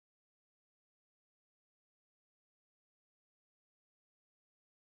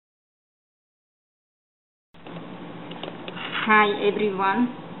Hi everyone.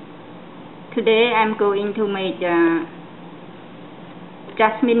 Today I'm going to make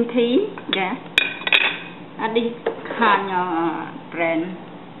jasmine tea. Yeah. This kind of brand.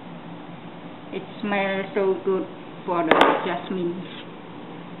 It smells so good for the jasmine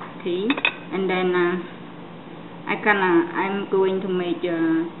tea. And then I'm going to make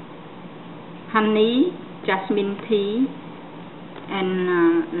honey jasmine tea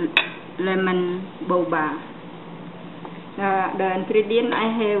and lemon boba. The ingredient I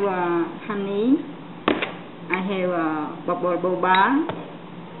have honey, I have boba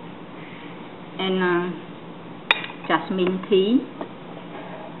and jasmine tea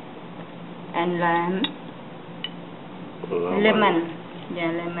and lemon,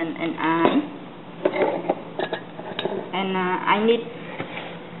 yeah, lemon and I need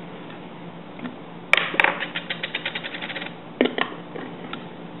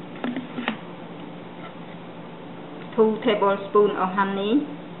 2 tablespoons of honey,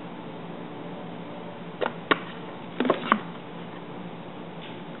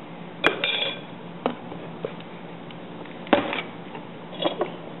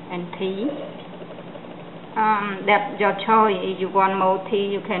 and tea. That's your choice. If you want more tea,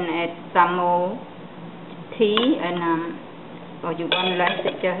 you can add some more tea, and or you want less,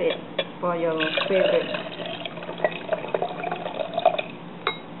 just for your favorite.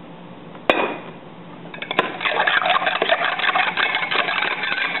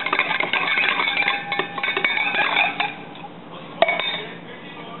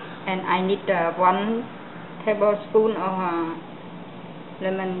 And I need 1 tablespoon of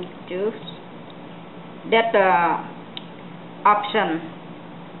lemon juice. That's option.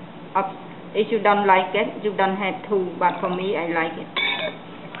 If you don't like it, you don't have to, but for me, I like it.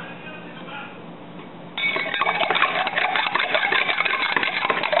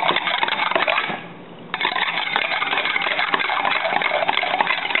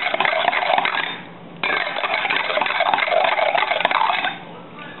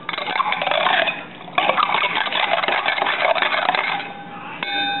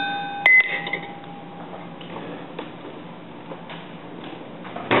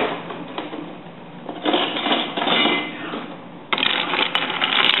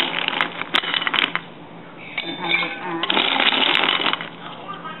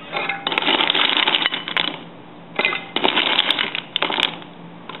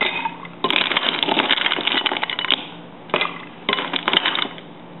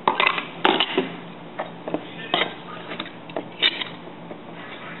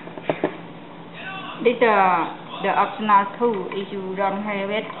 This the optional too. If you don't have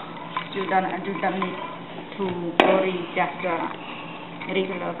it, you don't need to worry. Just a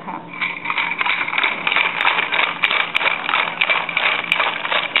regular cup.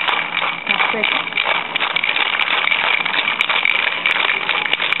 Perfect.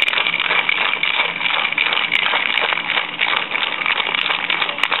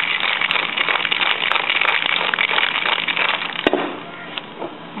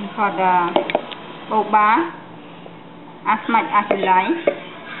 And for the boba, as much as you like.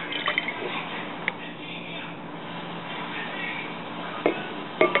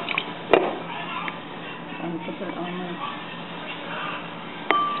 And put it on it.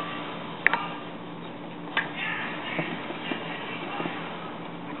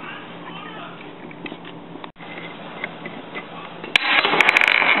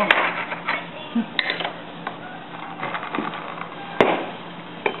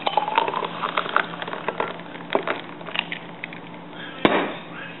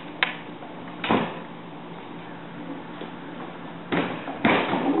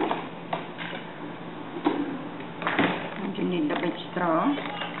 You need a big straw.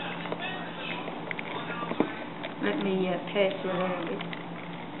 Let me taste a little bit.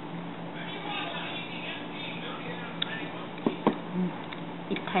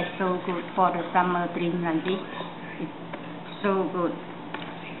 It tastes so good for the summer drink like this. It's so good.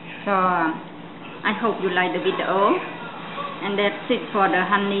 So I hope you like the video. And that's it for the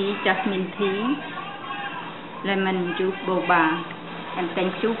honey jasmine tea, lemon juice boba. And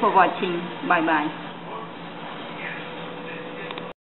thank you for watching. Bye bye.